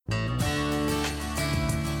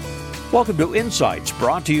Welcome to Insights,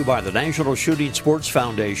 brought to you by the National Shooting Sports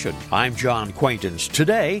Foundation. I'm John Quaintance.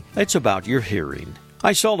 Today, it's about your hearing.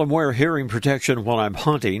 I seldom wear hearing protection when I'm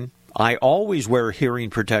hunting. I always wear hearing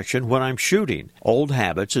protection when I'm shooting. Old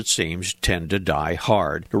habits, it seems, tend to die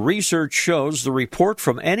hard. Research shows the report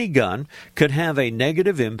from any gun could have a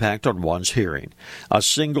negative impact on one's hearing. A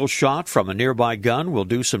single shot from a nearby gun will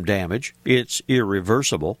do some damage. It's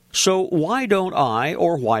irreversible. So why don't I,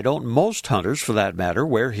 or why don't most hunters for that matter,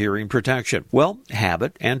 wear hearing protection? Well,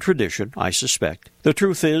 habit and tradition, I suspect. The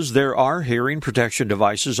truth is, there are hearing protection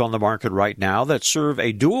devices on the market right now that serve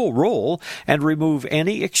a dual role and remove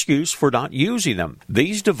any excuse for not using them.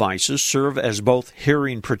 These devices serve as both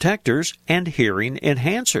hearing protectors and hearing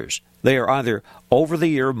enhancers. They are either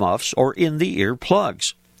over-the-ear muffs or in-the-ear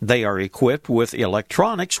plugs. They are equipped with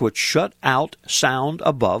electronics which shut out sound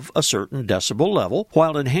above a certain decibel level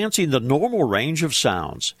while enhancing the normal range of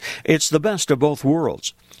sounds. It's the best of both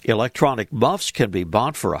worlds. Electronic muffs can be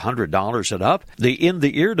bought for $100 and up. The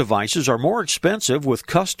in-the-ear devices are more expensive, with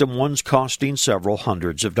custom ones costing several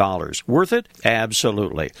hundreds of dollars. Worth it?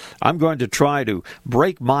 Absolutely. I'm going to try to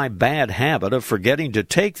break my bad habit of forgetting to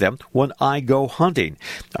take them when I go hunting.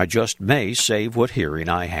 I just may save what hearing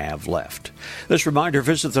I have left. This reminder,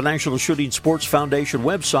 visit the National Shooting Sports Foundation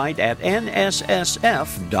website at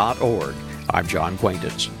nssf.org. I'm John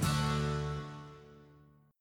Quaintance.